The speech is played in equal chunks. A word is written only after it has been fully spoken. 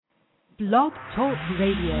Blog Talk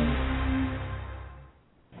Radio.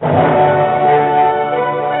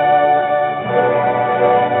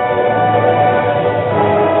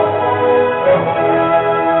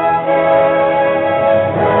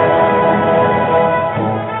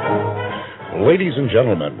 Ladies and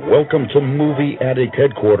gentlemen, welcome to Movie Addict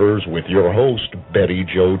Headquarters with your host, Betty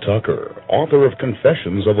Jo Tucker, author of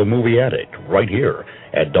Confessions of a Movie Addict, right here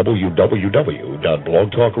at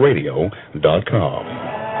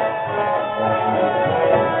www.blogtalkradio.com.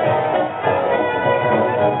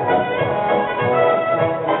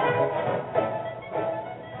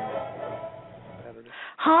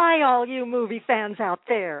 Hi, all you movie fans out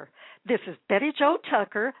there. This is Betty Jo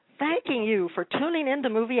Tucker, thanking you for tuning in to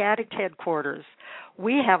Movie Addict Headquarters.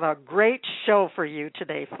 We have a great show for you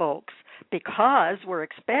today, folks, because we're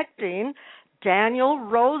expecting Daniel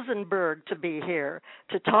Rosenberg to be here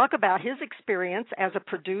to talk about his experience as a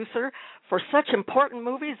producer for such important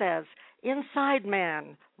movies as Inside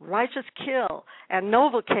Man, Righteous Kill, and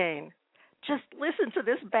Novocaine. Just listen to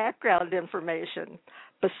this background information.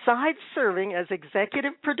 Besides serving as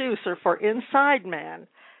executive producer for Inside Man,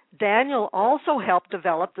 Daniel also helped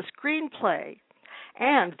develop the screenplay.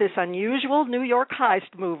 And this unusual New York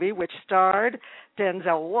heist movie, which starred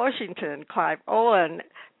Denzel Washington, Clive Owen,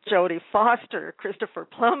 Jodie Foster, Christopher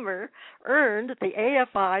Plummer, earned the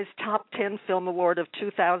AFI's Top 10 Film Award of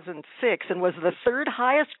 2006 and was the third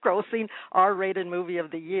highest grossing R-rated movie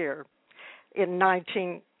of the year. We're in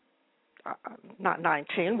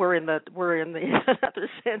the another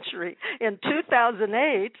century. In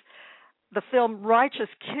 2008, the film Righteous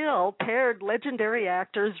Kill paired legendary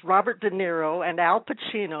actors Robert De Niro and Al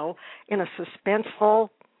Pacino in a suspenseful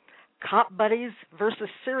cop buddies versus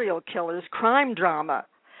serial killers crime drama.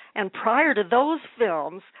 And prior to those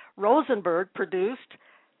films, Rosenberg produced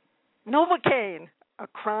Novocaine, a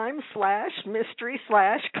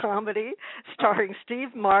crime/mystery/comedy starring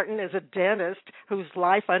Steve Martin as a dentist whose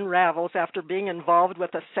life unravels after being involved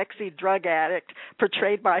with a sexy drug addict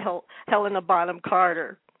portrayed by Helena Bonham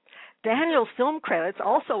Carter. Daniel's film credits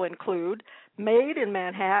also include Maid in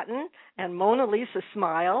Manhattan and Mona Lisa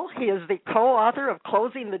Smile. He is the co-author of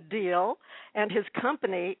Closing the Deal, and his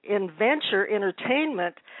company, InVenture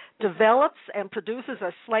Entertainment, develops and produces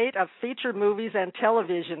a slate of feature movies and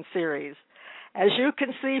television series. As you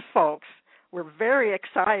can see, folks, we're very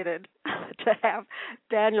excited to have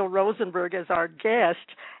Daniel Rosenberg as our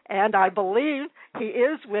guest, and I believe he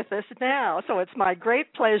is with us now. So it's my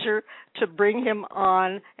great pleasure to bring him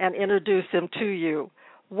on and introduce him to you.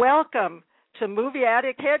 Welcome to Movie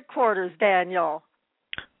Addict Headquarters, Daniel.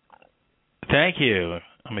 Thank you.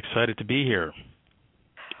 I'm excited to be here.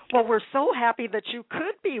 Well, we're so happy that you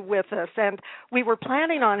could be with us, and we were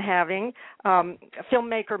planning on having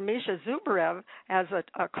filmmaker Misha Zubarev as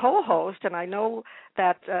a co-host, and I know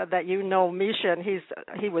that you know Misha, and he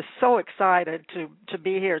was so excited to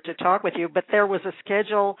be here to talk with you, but there was a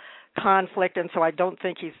schedule conflict, and so I don't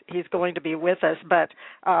think he's going to be with us. But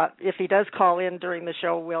if he does call in during the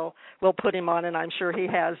show, we'll put him on, and I'm sure he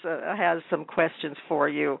has some questions for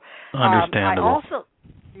you. Understandable.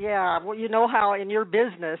 Yeah, well, you know how in your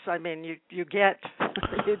business, I mean, you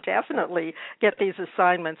definitely get these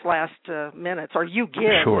assignments last minute, or you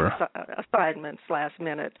give assignments last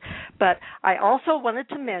minute. But I also wanted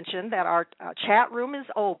to mention that our chat room is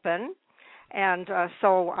open, and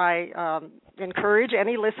so I encourage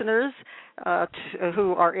any listeners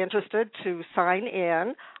who are interested to sign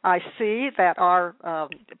in. I see that our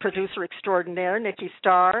producer extraordinaire, Nikki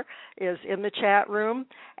Starr, is in the chat room,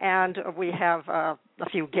 and we have a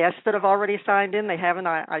few guests that have already signed in. They haven't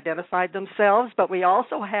identified themselves, but we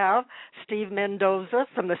also have Steve Mendoza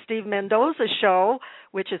from the Steve Mendoza Show,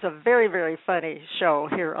 which is a very, very funny show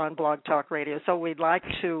here on Blog Talk Radio. So we'd like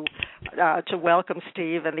to welcome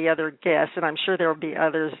Steve and the other guests, and I'm sure there will be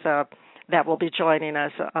others that will be joining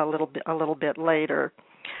us a little bit later.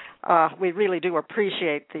 We really do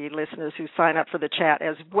appreciate the listeners who sign up for the chat,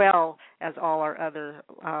 as well as all our other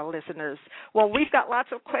listeners. Well, we've got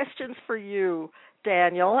lots of questions for you,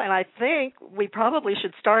 Daniel, and I think we probably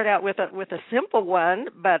should start out with a simple one,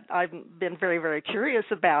 but I've been very, very curious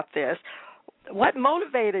about this. What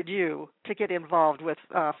motivated you to get involved with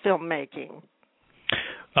filmmaking?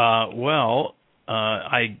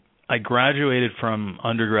 I graduated from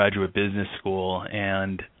undergraduate business school,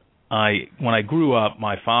 and when I grew up,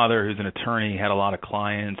 my father, who's an attorney, had a lot of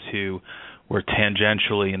clients who were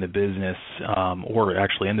tangentially in the business, or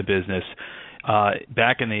actually in the business.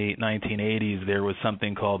 Back in the 1980s, there was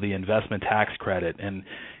something called the investment tax credit, and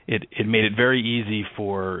it made it very easy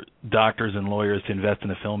for doctors and lawyers to invest in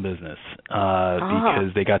the film business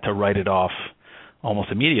because they got to write it off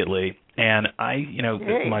almost immediately. And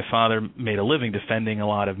my father made a living defending a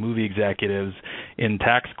lot of movie executives in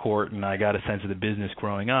tax court, and I got a sense of the business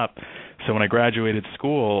growing up. So when I graduated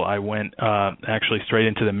school, I went actually straight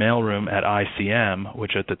into the mailroom at ICM,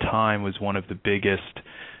 which at the time was one of the biggest,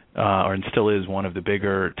 and still is one of the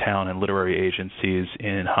bigger town and literary agencies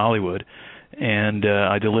in Hollywood. And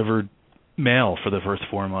I delivered mail for the first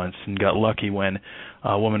 4 months and got lucky when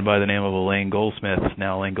a woman by the name of Elaine Goldsmith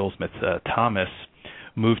Thomas,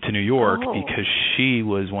 moved to New York because she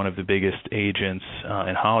was one of the biggest agents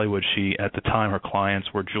in Hollywood. She, at the time, her clients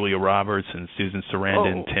were Julia Roberts and Susan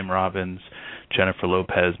Sarandon, Tim Robbins, Jennifer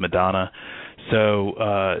Lopez, Madonna.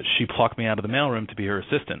 So she plucked me out of the mailroom to be her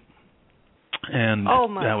assistant. And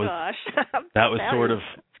gosh. That was sort of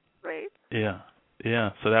great. Yeah.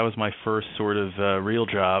 So that was my first sort of real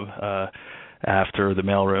job after the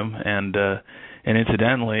mailroom, and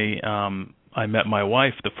incidentally, I met my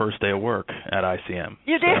wife the first day of work at ICM.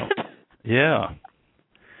 You did? Yeah.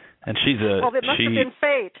 And she's it must have been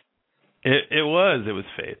fate. It was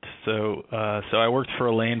fate. So I worked for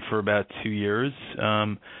Elaine for about 2 years,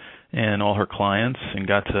 and all her clients, and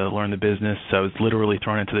got to learn the business. So I was literally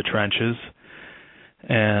thrown into the trenches.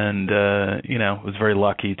 And was very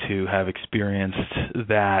lucky to have experienced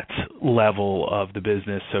that level of the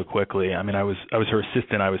business so quickly. I mean, I was her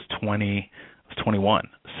assistant. I was 21.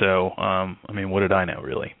 So, what did I know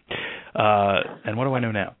really? And what do I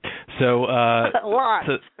know now? So, a lot.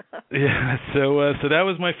 So that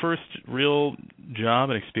was my first real job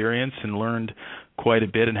and experience, and learned quite a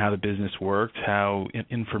bit in how the business worked, how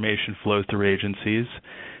information flows through agencies.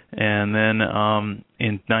 And then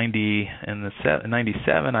in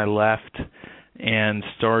 97, I left and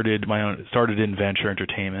started InVenture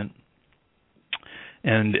Entertainment.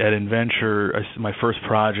 And at InVenture, my first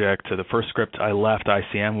project, the first script I left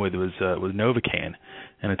ICM with was Novocaine,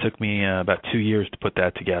 and it took me about 2 years to put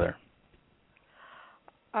that together.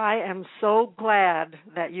 I am so glad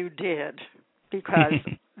that you did, because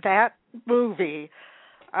that movie,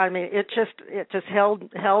 it just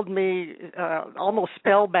held me almost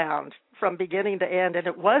spellbound from beginning to end, and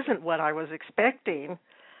it wasn't what I was expecting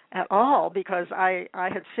at all, because I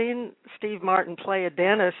had seen Steve Martin play a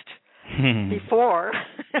dentist before,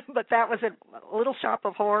 but that was a Little Shop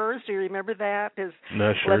of Horrors. Do you remember that? His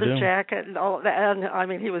leather jacket and all that.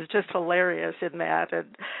 And he was just hilarious in that.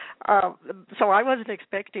 And so I wasn't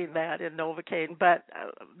expecting that in Novocaine, but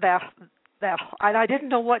that and I didn't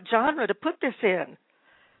know what genre to put this in.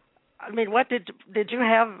 What did you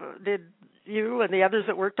have? Did you and the others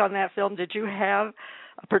that worked on that film, did you have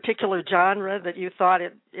a particular genre that you thought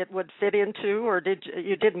it would fit into, or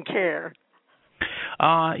you didn't care?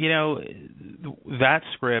 That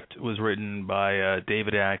script was written by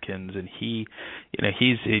David Atkins, and he's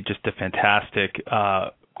just a fantastic,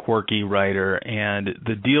 quirky writer. And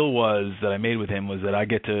the deal was that I made with him was that I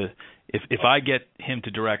get to, if I get him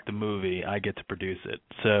to direct the movie, I get to produce it.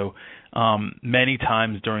 So many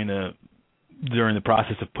times during the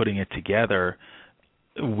process of putting it together,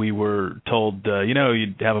 we were told,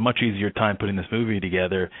 you'd have a much easier time putting this movie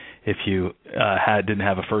together if you didn't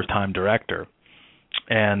have a first-time director.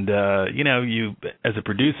 And, you, as a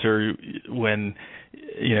producer, when,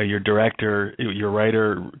 your director, your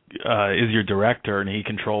writer is your director and he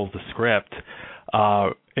controls the script,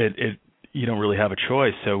 you don't really have a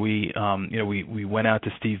choice. So we went out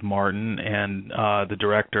to Steve Martin, and the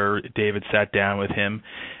director, David, sat down with him.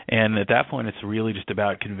 And at that point, it's really just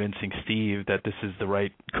about convincing Steve that this is the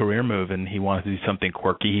right career move, and he wanted to do something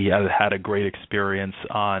quirky. He had a great experience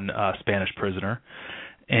on Spanish Prisoner,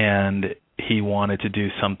 and he wanted to do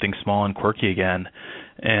something small and quirky again.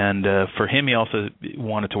 And for him, he also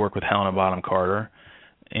wanted to work with Helena Bonham Carter.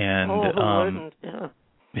 And who wouldn't?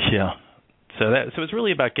 Yeah. So it's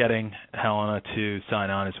really about getting Helena to sign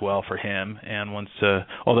on as well for him. And once,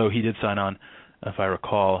 although he did sign on, if I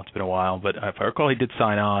recall, it's been a while, but if I recall, he did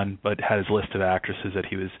sign on, but had his list of actresses that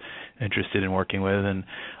he was interested in working with. And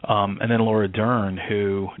then Laura Dern,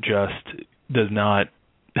 who just does not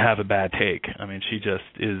have a bad take. She just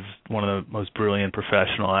is one of the most brilliant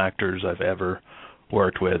professional actors I've ever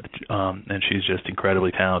worked with, and she's just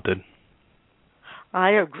incredibly talented.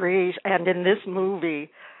 I agree. And in this movie,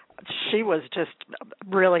 she was just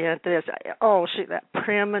brilliant. That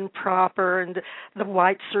prim and proper, and the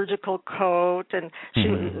white surgical coat, and she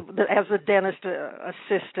as a dentist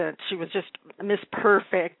assistant, she was just Miss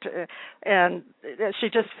Perfect, and she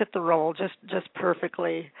just fit the role just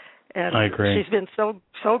perfectly. And I agree. She's been so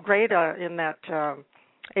great in that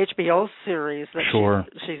HBO series that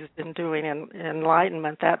she's been doing in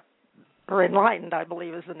Enlightenment, Enlightened, I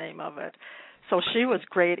believe, is the name of it. So she was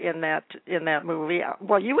great in that movie.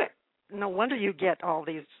 Well, you no wonder you get all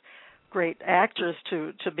these great actors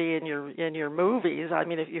to be in your movies. I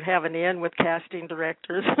mean, if you have an in with casting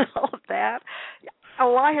directors and all of that.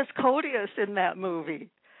 Elias Koteas in that movie.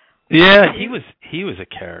 Yeah, he was a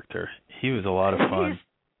character. He was a lot of fun.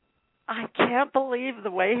 I can't believe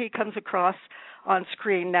the way he comes across on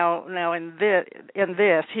screen. Now in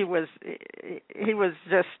this he was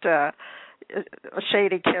just a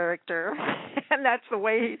shady character, and that's the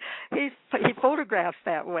way he photographs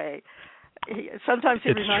that way. Sometimes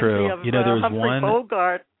he reminds me of Humphrey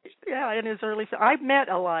Bogart. Yeah, in his early. I met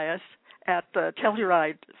Elias at the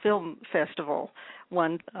Telluride Film Festival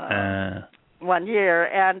one year,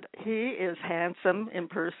 and he is handsome in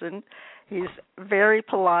person. He's very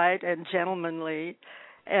polite and gentlemanly.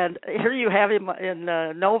 And here you have him in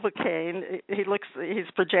Novocaine. He's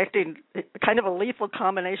projecting kind of a lethal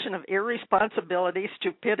combination of irresponsibility,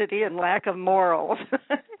 stupidity, and lack of morals.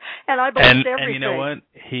 And I believed everything. And you know what?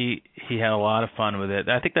 He had a lot of fun with it.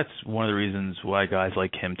 I think that's one of the reasons why guys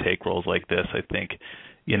like him take roles like this. I think,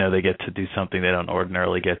 they get to do something they don't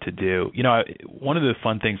ordinarily get to do. One of the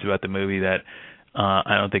fun things about the movie that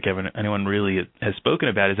I don't think anyone really has spoken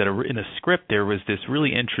about is that in the script there was this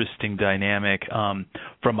really interesting dynamic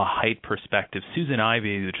from a height perspective. Susan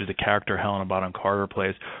Ivey, which is a character Helena Bonham Carter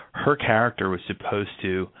plays, her character was supposed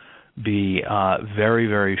to be very,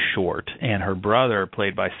 very short, and her brother,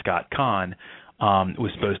 played by Scott Conn,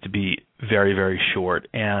 was supposed to be very, very short.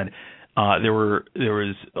 And there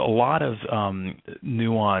was a lot of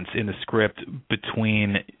nuance in the script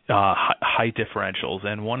between height differentials,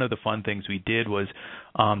 and one of the fun things we did was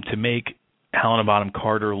to make Helena Bonham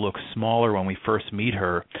Carter look smaller when we first meet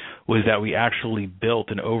her, was that we actually built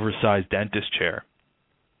an oversized dentist chair.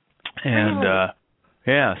 And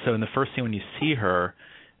so in the first scene when you see her,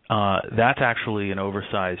 that's actually an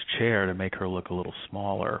oversized chair to make her look a little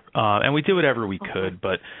smaller. And we did whatever we could,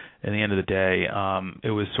 but in the end of the day,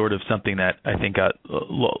 it was sort of something that I think got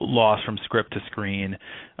lost from script to screen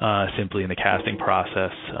simply in the casting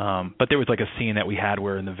process. But there was like a scene that we had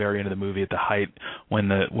where in the very end of the movie, at the height when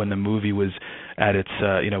the movie was at its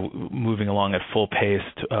moving along at full pace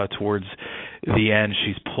towards the end,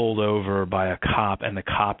 she's pulled over by a cop, and the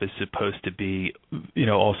cop is supposed to be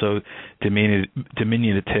also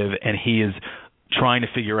diminutive, and he is trying to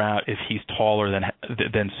figure out if he's taller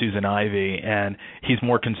than Susan Ivey, and he's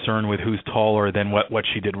more concerned with who's taller than what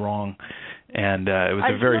she did wrong. And it was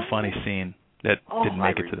a very funny scene that didn't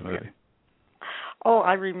make it to the movie. Oh,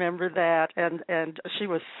 I remember that, and she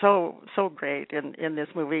was so great in this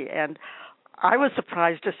movie, and I was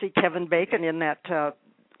surprised to see Kevin Bacon in that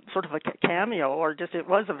sort of a cameo, or just it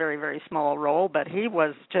was a very, very small role, but he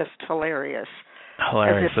was just hilarious.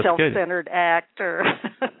 Hilarious. As a self-centered actor.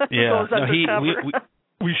 Yeah.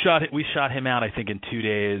 We shot him out, I think, in 2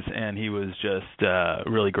 days, and he was just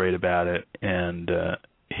really great about it. And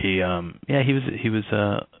he was.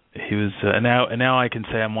 And now I can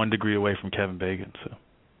say I'm 1 degree away from Kevin Bacon. So.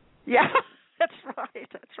 Yeah. That's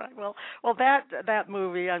right. Well, that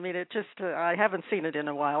movie, I mean, it just I haven't seen it in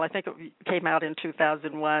a while. I think it came out in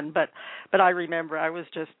 2001, but I remember I was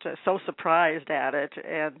just so surprised at it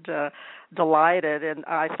and delighted, and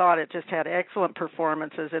I thought it just had excellent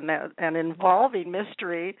performances in that and involving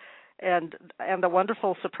mystery and the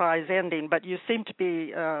wonderful surprise ending. But you seem to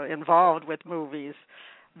be involved with movies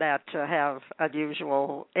that have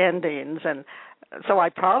unusual endings, and so I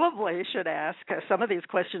probably should ask some of these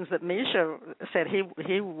questions that Misha said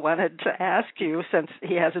he wanted to ask you, since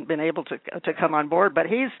he hasn't been able to come on board. But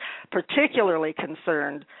he's particularly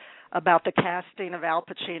concerned about the casting of Al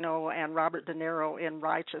Pacino and Robert De Niro in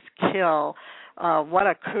Righteous Kill. What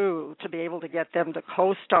a coup to be able to get them to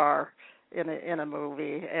co-star in a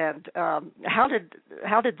movie, and how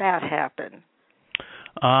did that happen?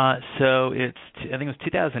 So I think it was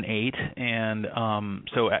 2008, and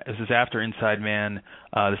so this is after Inside Man.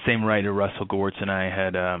 The same writer, Russell Gortz, and I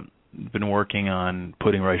had been working on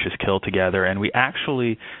putting Righteous Kill together, and we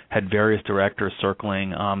actually had various directors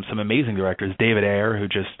circling, some amazing directors. David Ayer, who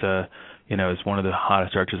just is one of the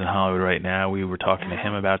hottest directors in Hollywood right now. We were talking to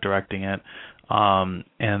him about directing it, and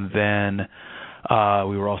then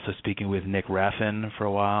we were also speaking with Nick Refn for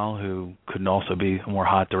a while, who could also be a more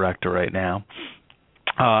hot director right now.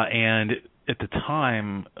 And at the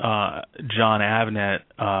time, John Avnet,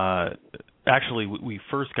 actually, we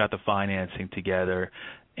first got the financing together,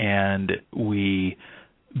 and we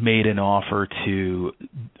made an offer to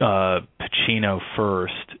Pacino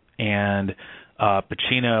first, and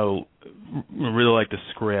Pacino really liked the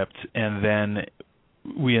script, and then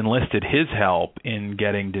we enlisted his help in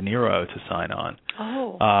getting De Niro to sign on.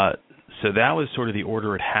 that was sort of the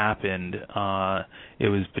order it happened. It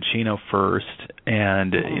was Pacino first,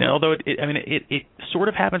 and although it sort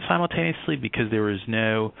of happened simultaneously because there was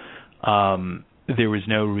no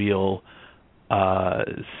real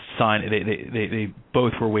sign. They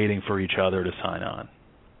both were waiting for each other to sign on.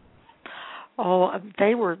 Oh,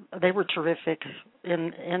 they were terrific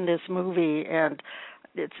in this movie, and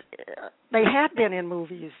they had been in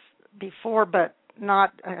movies before, but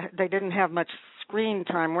not. They didn't have much screen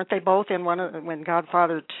time. Weren't they both in when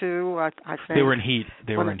Godfather 2? I think they were in Heat.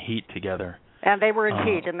 They were in Heat together. And they were in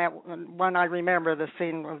Heat, and that one I remember the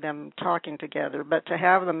scene of them talking together. But to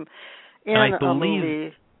have them in a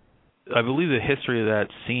movie, I believe the history of that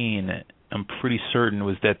scene, I'm pretty certain,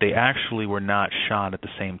 was that they actually were not shot at the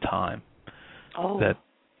same time. Oh. That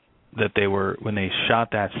they were, when they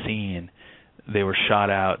shot that scene, they were shot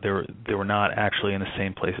out. They were not actually in the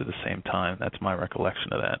same place at the same time. That's my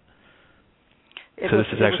recollection of that. This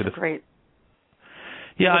is actually great.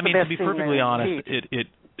 Yeah, to be perfectly honest,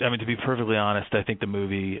 to be perfectly honest, I think the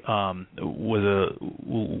movie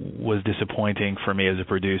was disappointing for me as a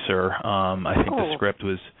producer. I think the script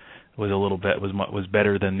was a little bit was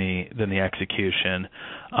better than the execution,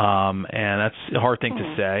 and that's a hard thing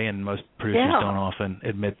to say, and most producers don't often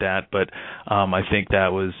admit that. But I think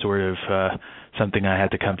that was sort of something I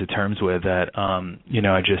had to come to terms with. That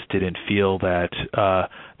I just didn't feel that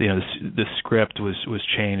the script was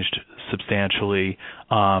changed substantially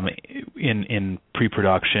in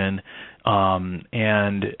pre-production, and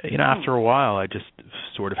after a while I just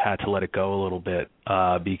sort of had to let it go a little bit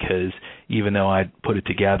because even though I put it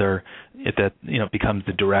together, it becomes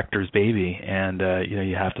the director's baby, and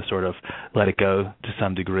you have to sort of let it go to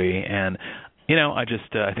some degree. And I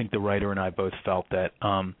think the writer and I both felt that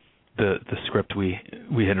the script we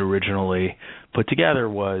had originally put together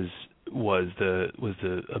was a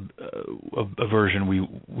version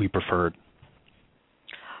we preferred.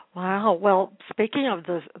 Wow. Well, speaking of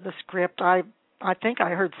the script, I think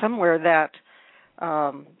I heard somewhere that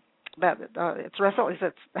it's Russell.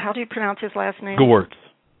 How do you pronounce his last name? Gewirtz.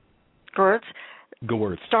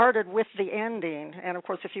 Started with the ending, and of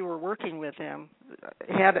course, if you were working with him,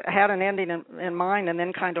 had an ending in mind, and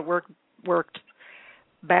then kind of worked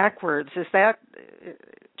backwards. Is that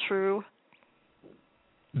true?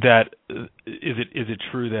 That is it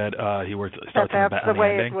true that he starts on the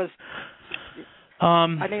way ending? It was.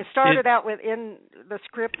 It started out within the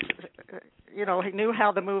script. He knew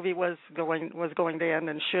how the movie was going to end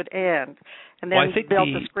and should end, and then he built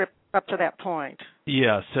the script up to that point.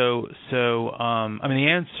 Yeah. So the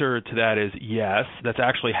answer to that is yes. That's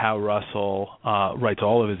actually how Russell writes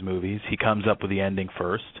all of his movies. He comes up with the ending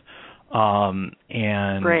first,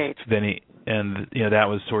 and Great. Then that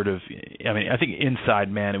was sort of. I think Inside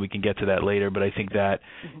Man, and we can get to that later, but I think that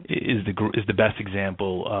is the best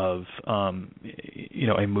example of a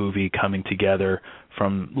movie coming together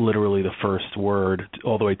from literally the first word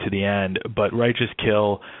all the way to the end. But Righteous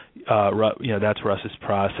Kill, that's Russ's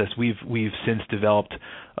process. We've since developed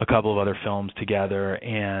a couple of other films together,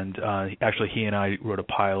 and actually he and I wrote a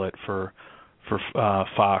pilot for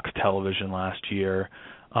Fox Television last year,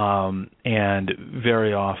 and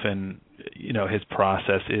very often his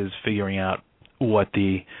process is figuring out what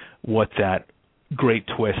that great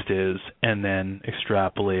twist is, and then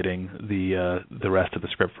extrapolating the rest of the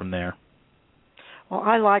script from there. Well,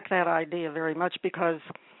 I like that idea very much because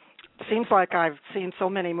it seems like I've seen so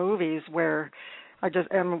many movies where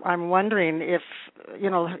I'm wondering if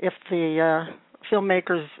the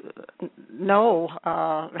filmmakers know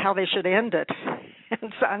how they should end it,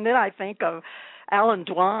 and then I think of Alan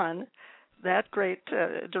Dwan, that great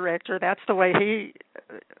director. That's the way he,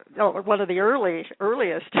 one of the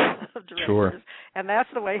earliest directors. Sure. And that's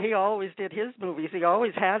the way he always did his movies. He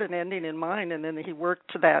always had an ending in mind, and then he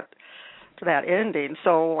worked to that ending.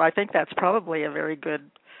 So I think that's probably a very good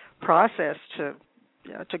process to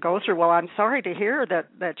go through. Well, I'm sorry to hear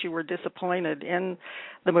that you were disappointed in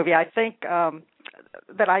the movie. I think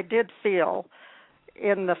that I did feel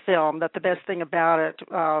in the film that the best thing about it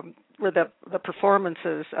were the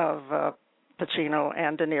performances of Pacino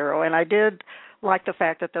and De Niro, and I did like the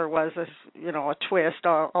fact that there was a twist.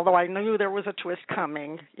 Although I knew there was a twist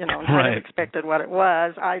coming, and kind of expected what it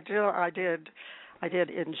was. I did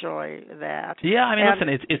enjoy that. Yeah, listen,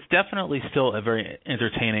 it's definitely still a very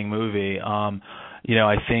entertaining movie.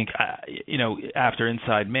 I think after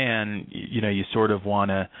Inside Man, you sort of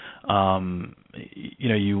want to,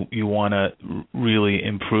 you want to really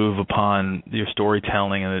improve upon your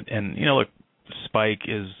storytelling, and look, Spike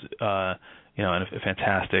is a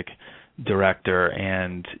fantastic director,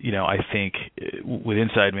 and I think with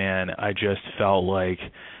Inside Man, I just felt like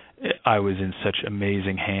I was in such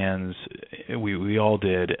amazing hands we all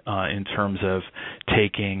did in terms of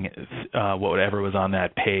taking whatever was on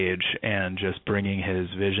that page and just bringing his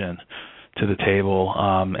vision to the table,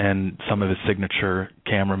 and some of his signature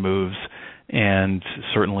camera moves, and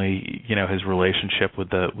certainly his relationship with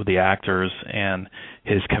the actors and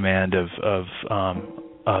his command of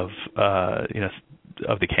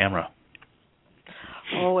the camera.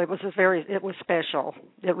 Oh, it was special.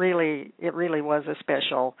 It really was a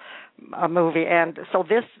special movie, and so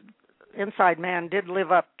this Inside Man did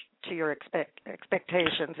live up to your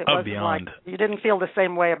expectations. It wasn't beyond. Like you didn't feel the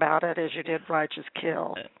same way about it as you did Righteous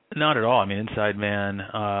Kill. Not at all. I mean, Inside Man,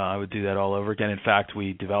 I would do that all over again. In fact,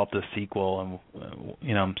 we developed a sequel,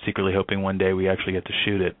 and I'm secretly hoping one day we actually get to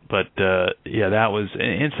shoot it. But that was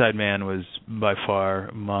Inside Man was by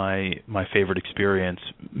far my favorite experience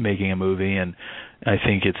making a movie, and I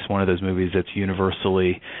think it's one of those movies that's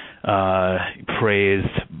universally praised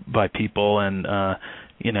by people, and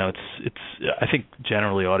it's. I think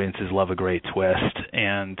generally audiences love a great twist,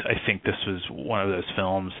 and I think this was one of those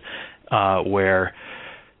films where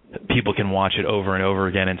people can watch it over and over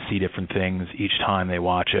again and see different things each time they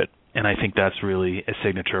watch it. And I think that's really a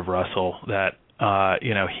signature of Russell, that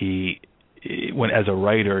when as a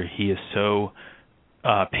writer, he is so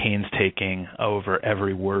painstaking over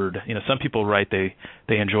every word. Some people write, they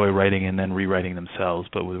enjoy writing and then rewriting themselves,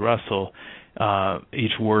 but with Russell,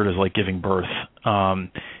 each word is like giving birth.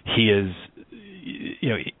 He is,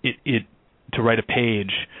 to write a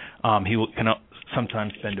page, he can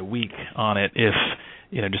sometimes spend a week on it if,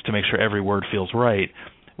 just to make sure every word feels right,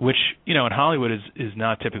 which, in Hollywood is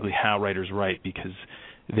not typically how writers write, because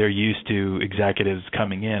they're used to executives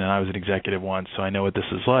coming in, and I was an executive once, so I know what this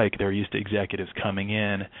is like. They're used to executives coming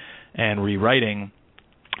in and rewriting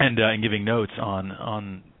and giving notes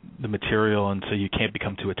on the material, and so you can't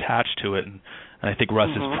become too attached to it. And I think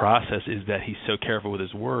Russ's process is that he's so careful with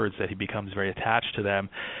his words that he becomes very attached to them.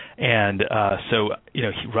 And so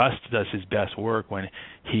Russ does his best work when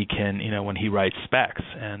he can, when he writes specs,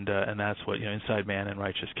 and that's what Inside Man and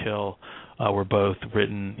Righteous Kill were both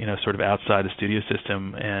written, sort of outside the studio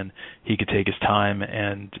system, and he could take his time,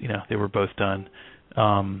 and they were both done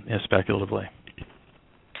speculatively.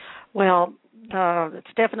 Well,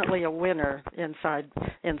 it's definitely a winner,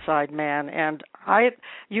 Inside Man, and I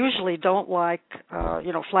usually don't like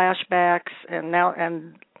flashbacks,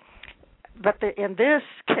 but in this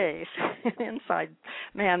case, Inside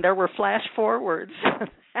Man, there were flash forwards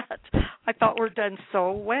that I thought were done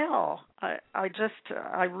so well.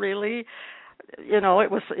 I really, it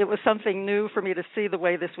was something new for me to see the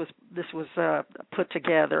way this was put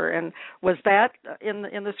together. And was that in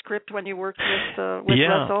the script when you worked with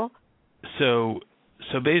Russell?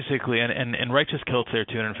 So basically, and Righteous Kill's there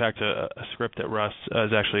too, and in fact, a script that Russ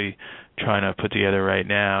is actually trying to put together right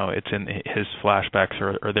now. It's in his flashbacks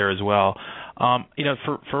are there as well.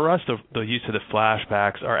 For us, the use of the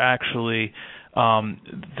flashbacks are actually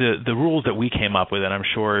the rules that we came up with, and I'm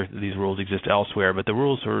sure these rules exist elsewhere, but the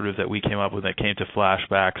rules sort of that we came up with that came to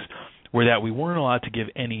flashbacks were that we weren't allowed to give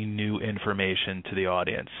any new information to the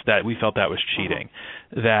audience, that we felt that was cheating,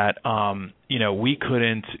 that we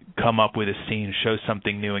couldn't come up with a scene, show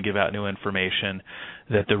something new, and give out new information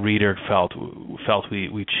that the reader felt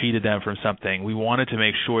we cheated them from something. We wanted to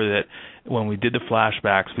make sure that when we did the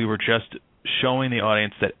flashbacks, we were just showing the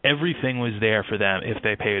audience that everything was there for them if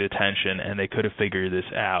they paid attention, and they could have figured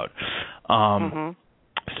this out.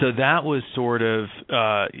 So that was sort of,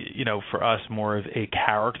 for us, more of a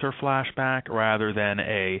character flashback rather than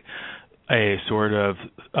a sort of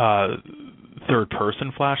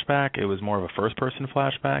third-person flashback. It was more of a first-person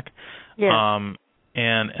flashback. Yeah.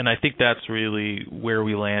 And I think that's really where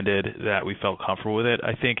we landed, that we felt comfortable with it.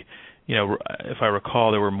 I think, if I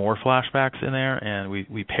recall, there were more flashbacks in there, and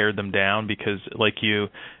we pared them down because, like you,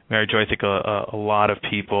 Mary Jo, I think a lot of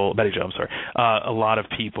people, Betty Jo, I'm sorry, a lot of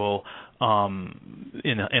people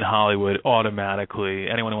in Hollywood automatically,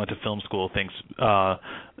 anyone who went to film school thinks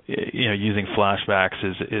using flashbacks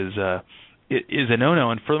is a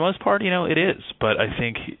no-no, and for the most part, it is. But I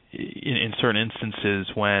think in certain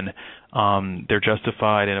instances when they're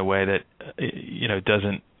justified in a way that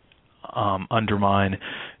doesn't undermine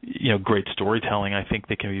great storytelling, I think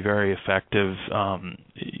they can be very effective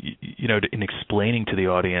in explaining to the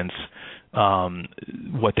audience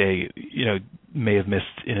what they may have missed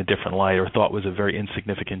in a different light or thought was a very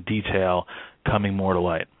insignificant detail coming more to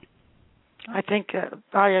light. I think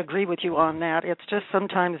I agree with you on that. It's just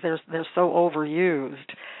sometimes they're so overused,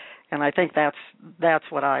 and I think that's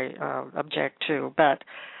what I object to. But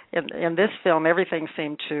in this film, everything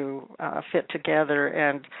seemed to fit together.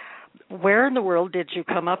 And where in the world did you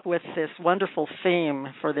come up with this wonderful theme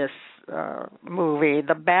for this movie?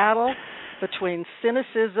 The battle between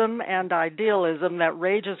cynicism and idealism that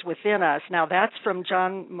rages within us. Now, that's from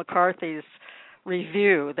John McCarthy's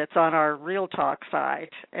review that's on our Real Talk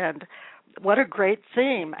site. And what a great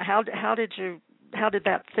theme. How did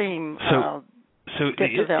that theme get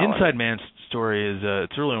developed? Inside Man's story is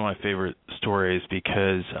it's really one of my favorite stories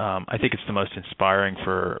because I think it's the most inspiring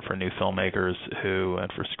for new filmmakers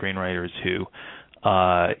and for screenwriters who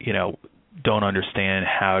don't understand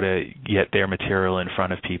how to get their material in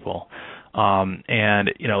front of people.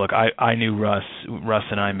 Look, I knew Russ. Russ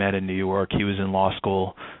and I met in New York. He was in law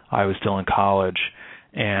school. I was still in college,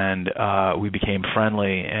 and we became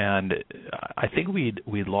friendly. And I think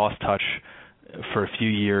we'd lost touch for a few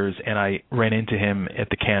years, and I ran into him at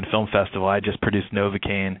the Cannes Film Festival. I just produced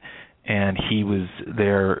Novocaine, and he was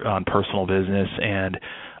there on personal business, and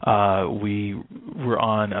we were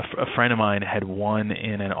on a friend of mine had won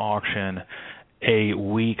in an auction a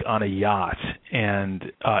week on a yacht and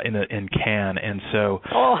in Cannes, and so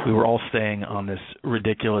we were all staying on this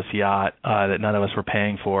ridiculous yacht that none of us were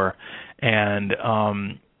paying for, and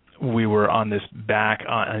we were on this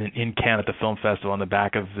in Cannes at the film festival on the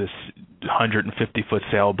back of this 150-foot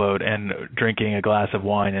sailboat and drinking a glass of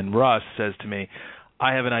wine, and Russ says to me,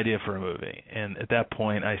 I have an idea for a movie. And at that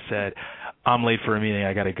point I said, I'm late for a meeting,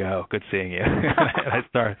 I got to go. Good seeing you.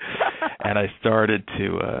 and I started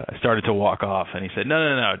to walk off, and he said,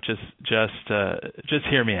 No, just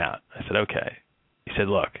hear me out. I said, okay. He said,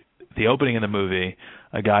 look, the opening of the movie,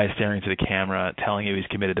 a guy is staring to the camera telling you he's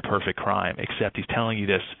committed a perfect crime, except he's telling you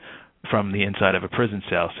this from the inside of a prison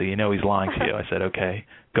cell, so you know he's lying to you. I said, okay,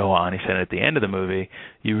 go on. He said, at the end of the movie,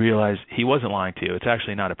 you realize he wasn't lying to you. It's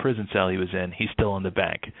actually not a prison cell he was in. He's still in the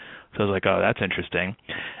bank. So I was like, oh, that's interesting.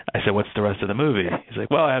 I said, what's the rest of the movie? He's like,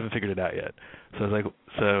 well, I haven't figured it out yet. So I was like,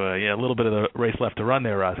 yeah, a little bit of the race left to run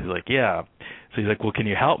there, Russ. He's like, yeah. So he's like, well, can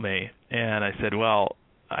you help me? And I said, well,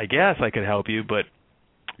 I guess I could help you, but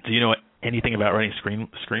do you know anything about writing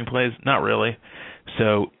screenplays? Not really.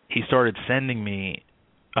 So he started sending me,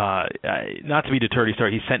 not to be deterred,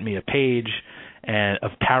 he sent me a page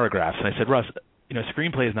of paragraphs. And I said, Russ,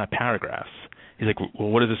 screenplay is not paragraphs. He's like, well,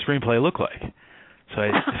 what does a screenplay look like? So I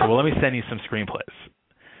said, well, let me send you some screenplays.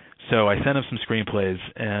 So I sent him some screenplays,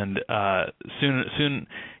 and soon,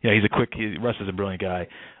 Russ is a brilliant guy.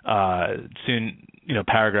 Soon,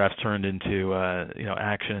 paragraphs turned into,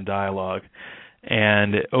 action and dialogue.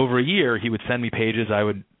 And over a year, he would send me pages. I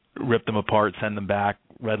would rip them apart, send them back,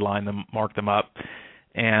 redline them, mark them up.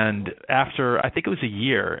 And after, I think it was a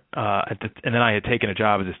year, and then I had taken a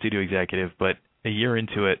job as a studio executive, but a year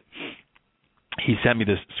into it, he sent me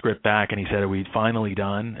this script back, and he said, are we finally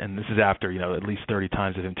done? And this is after, at least 30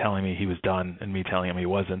 times of him telling me he was done and me telling him he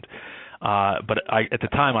wasn't. But at the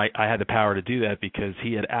time, I had the power to do that because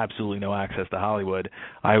he had absolutely no access to Hollywood.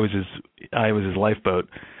 I was his lifeboat.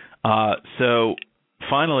 So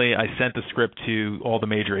finally, I sent the script to all the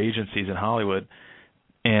major agencies in Hollywood,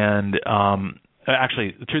 and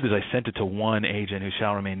actually, the truth is I sent it to one agent who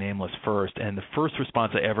shall remain nameless first, and the first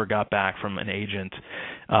response I ever got back from an agent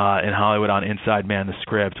in Hollywood on Inside Man, the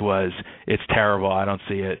script, was, it's terrible, I don't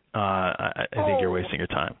see it, I think you're wasting your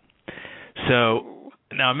time. So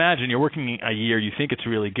now imagine you're working a year, you think it's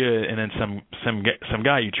really good, and then some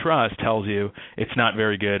guy you trust tells you it's not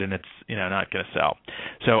very good and it's not going to sell.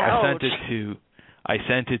 So Ouch. I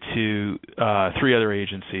sent it to 3 other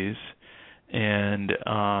agencies, and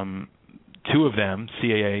two of them,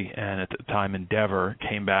 CAA and at the time Endeavor,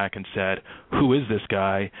 came back and said, who is this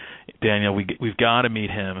guy? Daniel, we've got to meet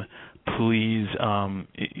him. Please,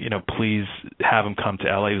 please have him come to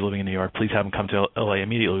L.A. He's living in New York. Please have him come to L.A.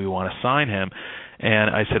 immediately. We want to sign him. And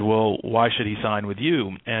I said, well, why should he sign with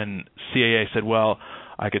you? And CAA said, well,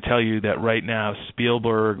 I could tell you that right now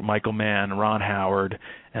Spielberg, Michael Mann, Ron Howard,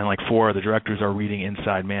 and like 4 of the directors are reading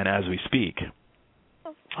Inside Man as we speak.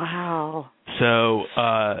 Wow. So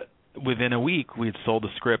within a week, we had sold the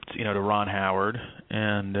script, to Ron Howard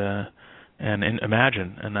and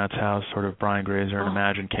Imagine, and that's how sort of Brian Grazer and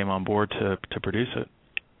Imagine came on board to produce it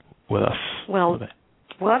with us. Well,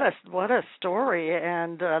 what a story,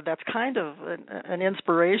 and that's kind of an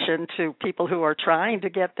inspiration to people who are trying to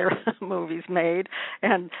get their movies made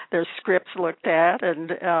and their scripts looked at and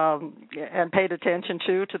paid attention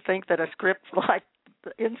to think that a script like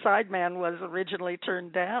Inside Man was originally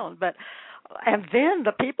turned down, and then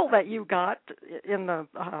the people that you got in the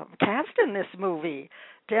cast in this movie,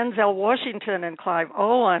 Denzel Washington and Clive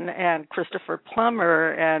Owen and Christopher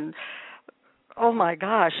Plummer and, oh my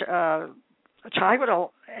gosh,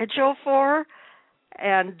 Chiwetel Ejiofor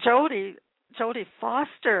and Jodie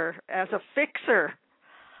Foster as a fixer.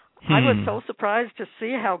 I was so surprised to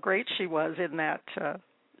see how great she was in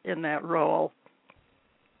that role.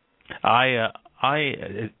 Let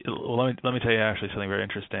me tell you actually something very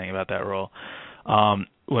interesting about that role.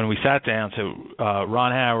 When we sat down, so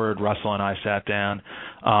Ron Howard, Russell, and I sat down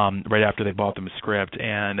right after they bought them a script,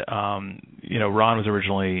 and Ron was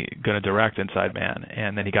originally going to direct Inside Man,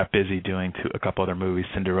 and then he got busy doing a couple other movies,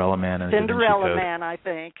 Cinderella Man and Cinderella Man, I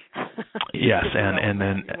think. Yes, and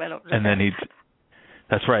then he.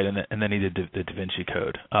 That's right, and then he did the Da Vinci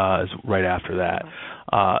Code right after that.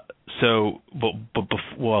 But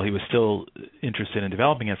while he was still interested in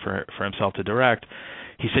developing it for himself to direct,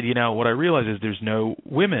 he said, what I realize is there's no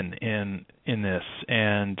women in this,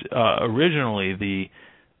 and originally the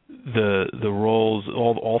roles,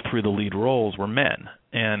 all three of the lead roles were men.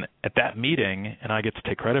 And at that meeting, and I get to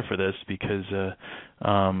take credit for this because it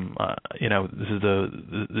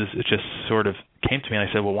just sort of came to me, and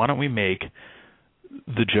I said, well, why don't we make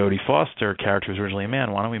the Jodie Foster character, who was originally a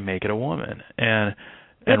man, why don't we make it a woman? And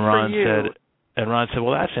Ron said,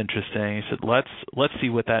 well, that's interesting. He said, let's see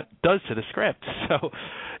what that does to the script. So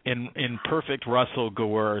in perfect Russell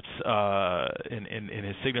Gewirtz, in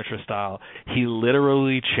his signature style, he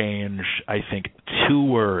literally changed, I think, 2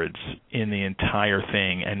 words in the entire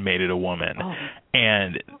thing and made it a woman. Oh.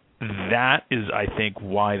 And that is, I think,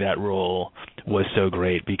 why that role was so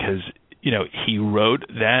great, because, he wrote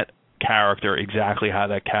that character exactly how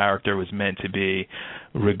that character was meant to be,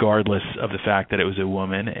 regardless of the fact that it was a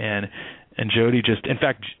woman. And Jodie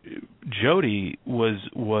Jodie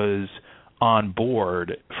was on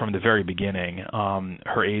board from the very beginning.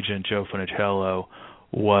 Her agent, Joe Funicello,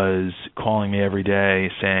 was calling me every day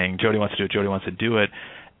saying, Jodie wants to do it, Jodie wants to do it.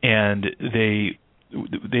 And they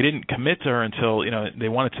didn't commit to her until, they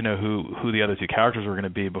wanted to know who the other 2 characters were going to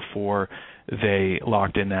be before they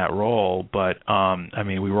locked in that role. But,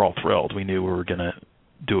 we were all thrilled. We knew we were going to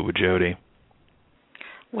do it with Jodie.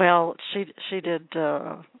 Well, she did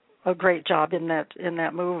a great job in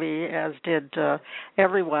that movie, as did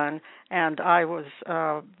everyone, and I was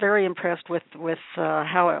very impressed with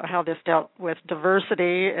how this dealt with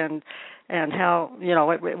diversity and how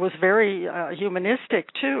it was very humanistic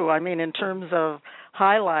too. In terms of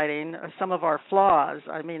highlighting some of our flaws.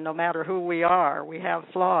 No matter who we are, we have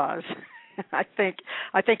flaws. I think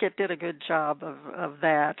it did a good job of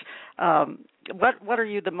that. What are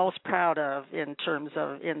you the most proud of in terms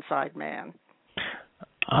of Inside Man?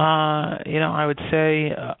 I would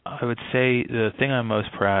say the thing I'm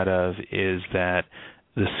most proud of is that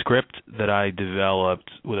the script that I developed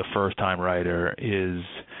with a first-time writer is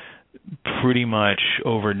pretty much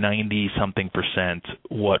over 90-something%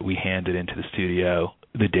 what we handed into the studio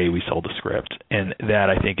the day we sold the script, and that,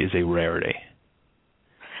 I think, is a rarity.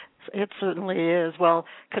 It certainly is. Well,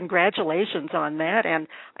 congratulations on that, and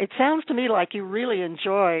it sounds to me like you really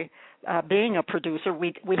enjoy being a producer.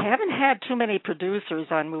 We haven't had too many producers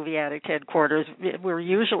on Movie Addict headquarters. We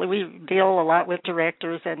deal a lot with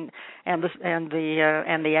directors and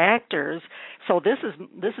the actors. So this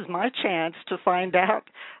is my chance to find out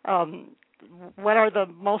what are the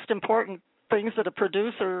most important things that a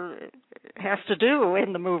producer has to do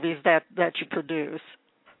in the movies that you produce.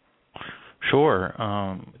 Sure. Do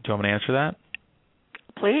you want me to answer that?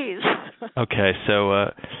 Please. Okay. So.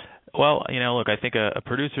 Well, look, I think a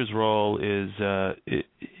producer's role is,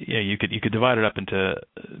 you could divide it up into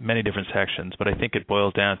many different sections, but I think it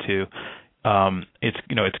boils down to,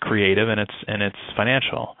 it's creative and it's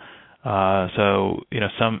financial. So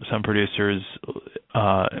some producers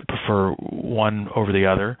prefer one over the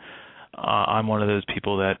other. I'm one of those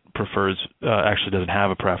people that prefers, actually doesn't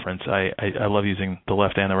have a preference. I love using the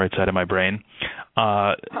left and the right side of my brain,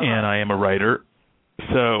 and I am a writer.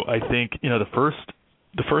 So I think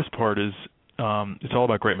the first part is it's all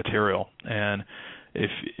about great material, and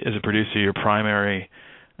if as a producer your primary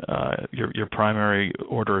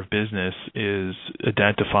order of business is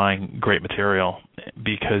identifying great material,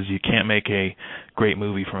 because you can't make a great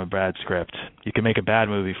movie from a bad script. You can make a bad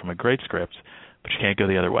movie from a great script, but you can't go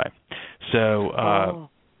the other way. So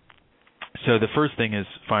so the first thing is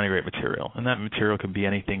finding great material, and that material can be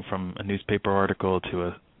anything from a newspaper article to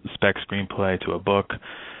a spec screenplay to a book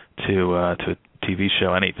to a TV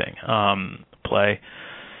show, anything, play.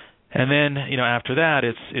 And then, after that,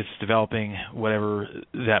 it's developing whatever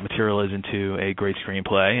that material is into a great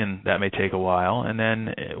screenplay, and that may take a while. And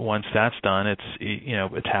then once that's done, it's,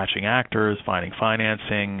 attaching actors, finding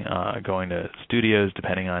financing, going to studios,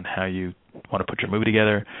 depending on how you want to put your movie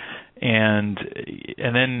together. And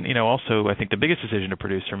then, also, I think the biggest decision a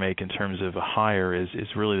producer make in terms of a hire is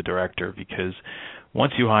really the director, because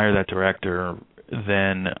once you hire that director,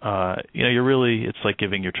 then it's like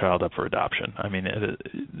giving your child up for adoption. I mean,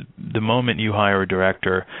 the moment you hire a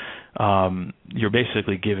director, you're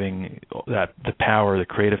basically giving the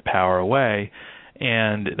creative power away.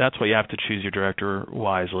 And that's why you have to choose your director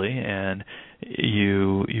wisely, and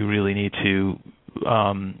you really need to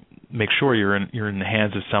make sure you're in the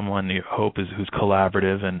hands of someone you hope who's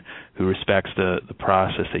collaborative and who respects the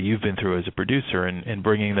process that you've been through as a producer, and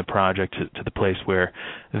bringing the project to the place where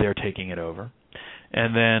they're taking it over.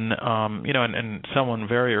 And then, and someone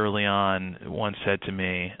very early on once said to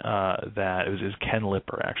me that it was Ken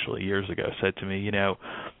Lipper, actually, years ago, said to me,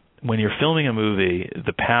 when you're filming a movie,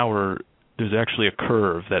 the power, there's actually a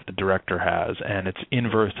curve that the director has, and it's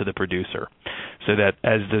inverse to the producer, so that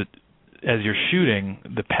as you're shooting,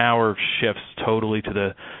 the power shifts totally to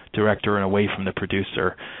the director and away from the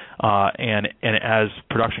producer, and as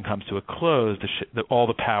production comes to a close, all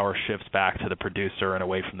the power shifts back to the producer and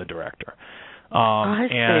away from the director. I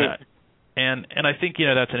see. And I think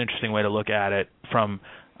that's an interesting way to look at it. From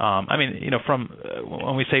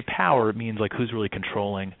when we say power, it means like who's really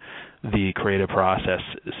controlling the creative process.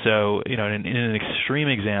 So in an extreme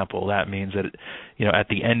example, that means that at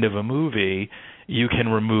the end of a movie, you can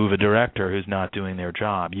remove a director who's not doing their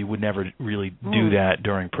job. You would never really do that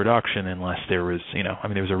during production unless there was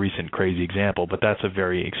there was a recent crazy example, but that's a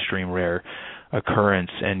very extreme, rare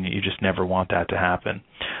occurrence, and you just never want that to happen.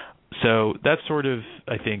 So that's sort of,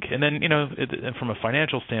 I think, and then from a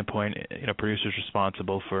financial standpoint, producers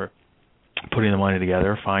responsible for putting the money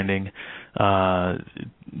together, finding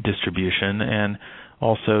distribution, and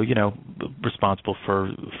also responsible for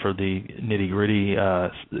the nitty gritty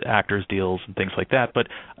actors deals and things like that. But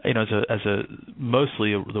as a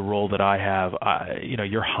mostly the role that I have,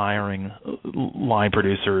 you're hiring line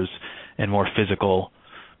producers and more physical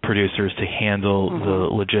producers to handle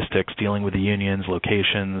the logistics, dealing with the unions,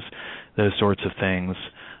 locations, those sorts of things.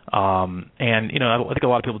 And I think a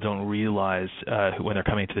lot of people don't realize when they're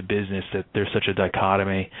coming to the business that there's such a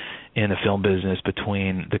dichotomy in the film business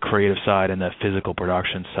between the creative side and the physical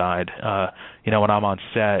production side. When I'm on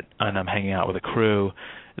set and I'm hanging out with a crew,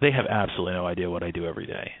 they have absolutely no idea what I do every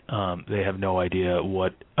day. They have no idea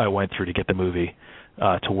what I went through to get the movie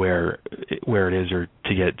to where it is, or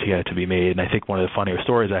to get it to be made. And I think one of the funnier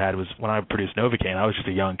stories I had was when I produced Novocaine. I was just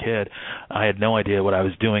a young kid. I had no idea what I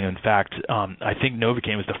was doing. In fact, I think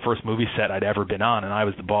Novocaine was the first movie set I'd ever been on, and I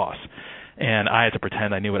was the boss. And I had to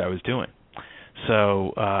pretend I knew what I was doing.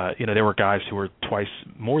 So, there were guys who were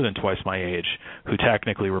more than twice my age who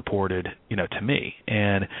technically reported, to me.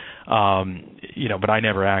 And, but I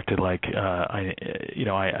never acted like, I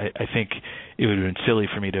think it would have been silly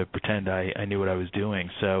for me to pretend I knew what I was doing.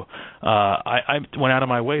 So, I went out of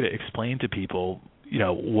my way to explain to people,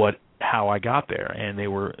 how I got there, and they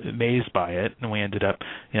were amazed by it. And we ended up,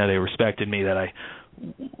 they respected me that I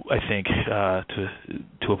think,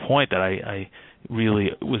 to a point that I really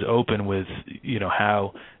was open with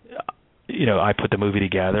how I put the movie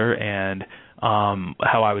together, and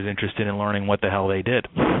how I was interested in learning what the hell they did.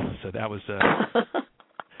 So that was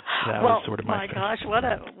was sort of my thing. Gosh, what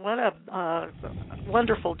a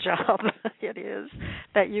wonderful job it is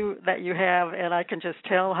that you have, and I can just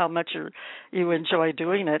tell how much you enjoy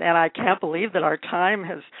doing it. And I can't believe that our time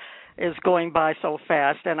is going by so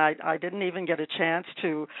fast, and I didn't even get a chance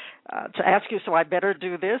to ask you, so I better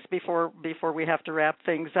do this before we have to wrap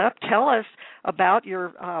things up. Tell us about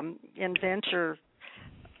your InVenture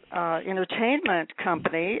Entertainment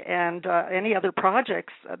company and any other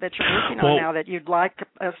projects that you're working on now that you'd like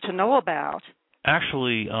us to know about.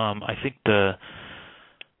 Actually, I think the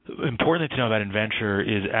important thing to know about InVenture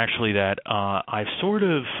is actually that I've sort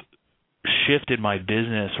of shifted my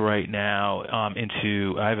business right now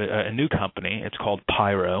into, I have a new company. It's called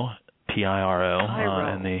Pyro, P-I-R-O,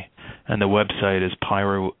 and the website is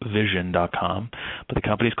pyrovision.com. But the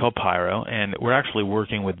company's called Pyro, and we're actually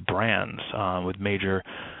working with brands, with major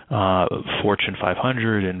Fortune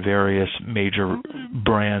 500 and various major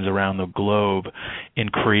brands around the globe in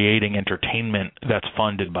creating entertainment that's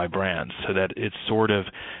funded by brands, so that it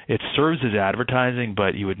serves as advertising,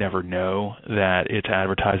 but you would never know that it's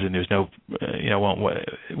advertising. There's no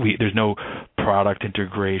there's no product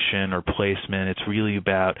integration or placement. It's really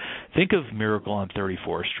about, think of Miracle on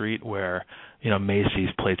 34th Street, where Macy's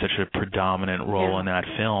played such a predominant role in that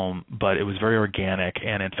film, but it was very organic.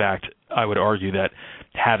 And in fact, I would argue that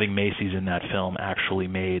having Macy's in that film actually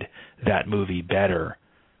made that movie better,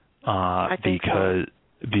 because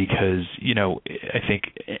I think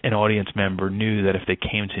an audience member knew that if they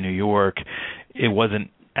came to New York, it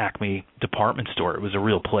wasn't Acme department store. It was a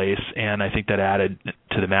real place, and I think that added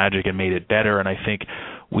to the magic and made it better. And I think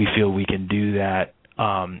we feel we can do that.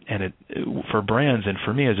 And for brands, and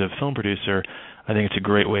for me as a film producer, I think it's a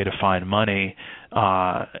great way to find money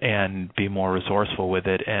and be more resourceful with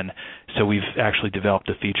it. And so we've actually developed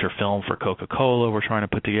a feature film for Coca-Cola we're trying to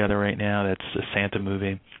put together right now. That's a Santa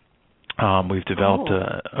movie. We've developed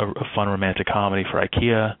a fun romantic comedy for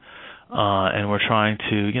IKEA, and we're trying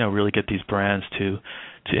to, really get these brands to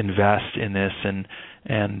invest in this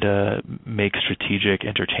and make strategic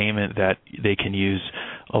entertainment that they can use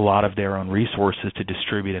a lot of their own resources to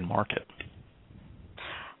distribute and market.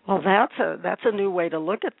 Well, that's a new way to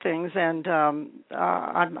look at things, and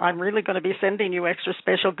I'm really going to be sending you extra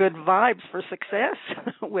special good vibes for success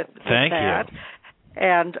with Thank that. you.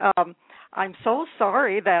 And I'm so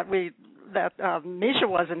sorry that Misha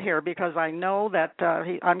wasn't here, because I know that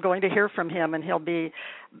I'm going to hear from him, and he'll probably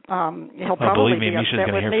be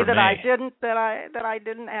upset with me that I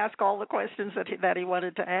didn't ask all the questions that he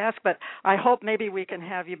wanted to ask. But I hope maybe we can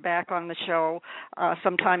have you back on the show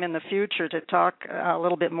sometime in the future to talk a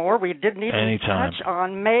little bit more. We didn't even touch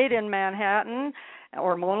on Maid in Manhattan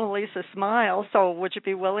or Mona Lisa Smile. So would you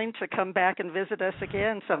be willing to come back and visit us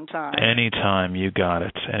again sometime? Anytime. You got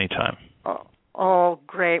it. Anytime. Oh,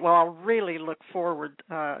 great. Well, I'll really look forward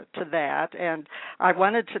to that. And I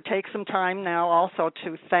wanted to take some time now also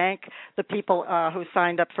to thank the people who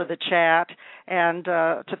signed up for the chat, and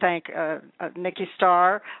to thank Nikki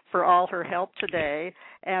Starr for all her help today.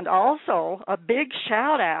 And also a big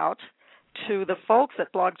shout-out to the folks at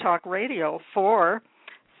Blog Talk Radio for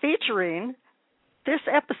featuring this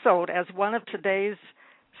episode as one of today's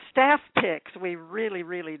staff picks. We really,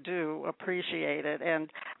 really do appreciate it, and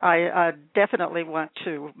I definitely want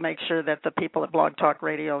to make sure that the people at Blog Talk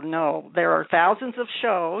Radio know there are thousands of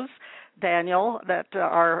shows, Daniel, that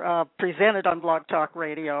are presented on Blog Talk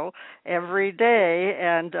Radio every day,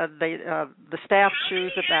 and the staff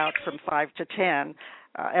choose about from 5 to 10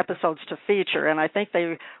 episodes to feature, and I think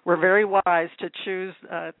they were very wise to choose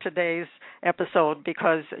today's episode,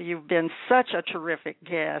 because you've been such a terrific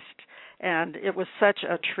guest, and it was such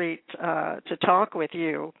a treat to talk with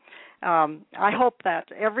you. I hope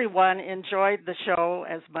that everyone enjoyed the show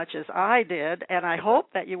as much as I did, and I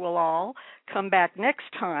hope that you will all come back next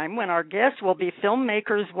time, when our guests will be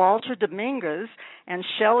filmmakers Walter Dominguez and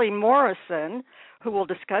Shelley Morrison, who will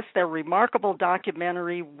discuss their remarkable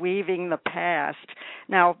documentary, Weaving the Past.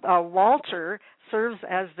 Now, Walter serves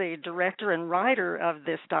as the director and writer of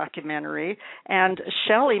this documentary, and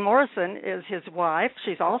Shelley Morrison is his wife.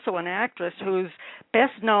 She's also an actress who's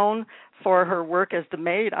best known for her work as the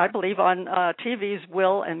Maid, I believe, on TV's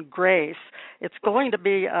Will and Grace. It's going to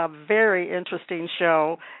be a very interesting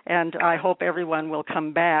show, and I hope everyone will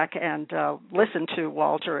come back and listen to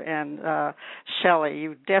Walter and Shelley.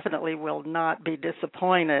 You definitely will not be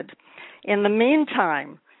disappointed. In the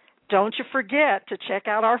meantime, don't you forget to check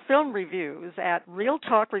out our film reviews at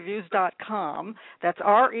realtalkreviews.com. That's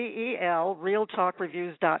REEL,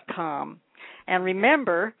 realtalkreviews.com. And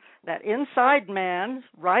remember that Inside Man,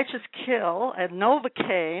 Righteous Kill, and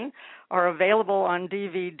Novocaine are available on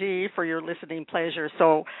DVD for your listening pleasure.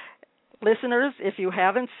 So, listeners, if you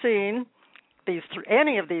haven't seen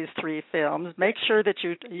any of these three films, make sure that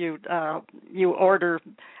you order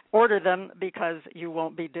them, because you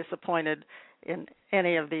won't be disappointed in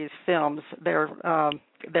any of these films. They're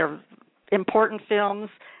important films,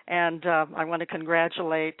 and I want to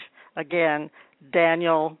congratulate again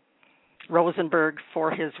Daniel Rosenberg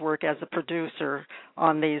for his work as a producer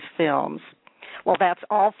on these films. Well, that's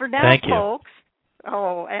all for now, folks.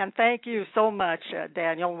 Oh, and thank you so much,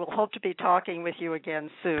 Daniel. We'll hope to be talking with you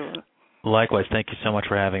again soon. Likewise. Thank you so much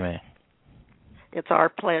for having me. It's our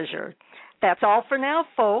pleasure. That's all for now,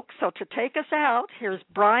 folks. So to take us out, here's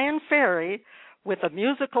Brian Ferry with a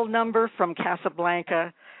musical number from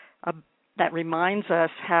Casablanca that reminds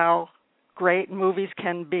us how great movies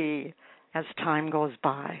can be as time goes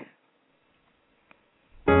by.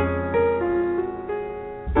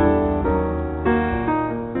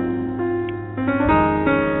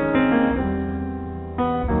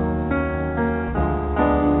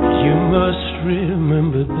 You must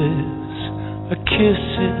remember this. A kiss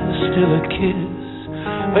is still a kiss.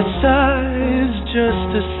 A sigh is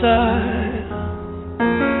just a sigh.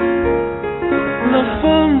 The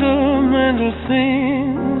fundamental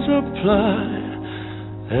things apply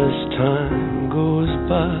as time goes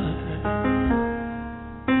by.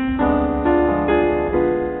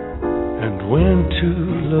 And when two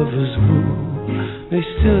lovers woo, they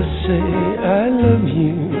still say I love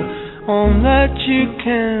you. On that you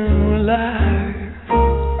can rely.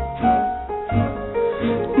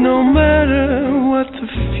 No matter what the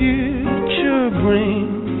future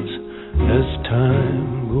brings as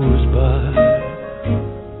time goes by.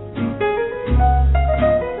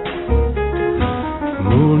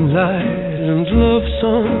 Moonlight and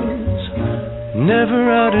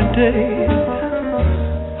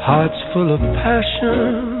hearts full of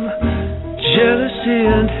passion, jealousy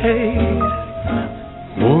and hate.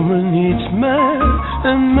 Woman needs man,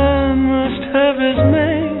 and man must have his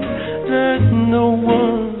mate, that no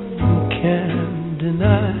one can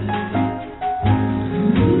deny.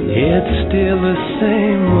 It's still the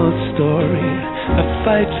same old story, a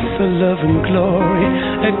fight for love and glory,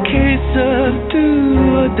 a case of do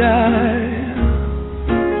or die.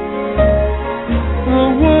 The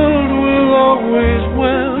world will always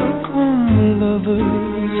welcome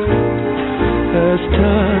lovers as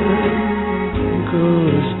time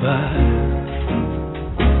goes by.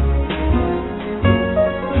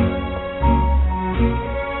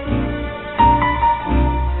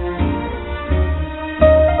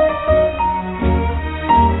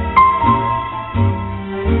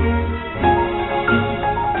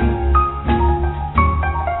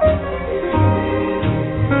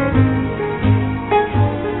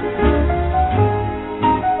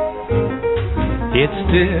 It's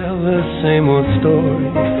still the same old story,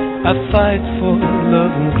 a fight for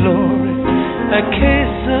love and glory, a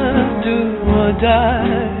case of do or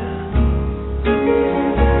die.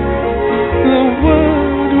 The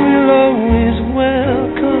world will always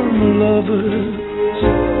welcome lovers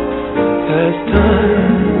as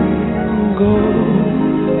time goes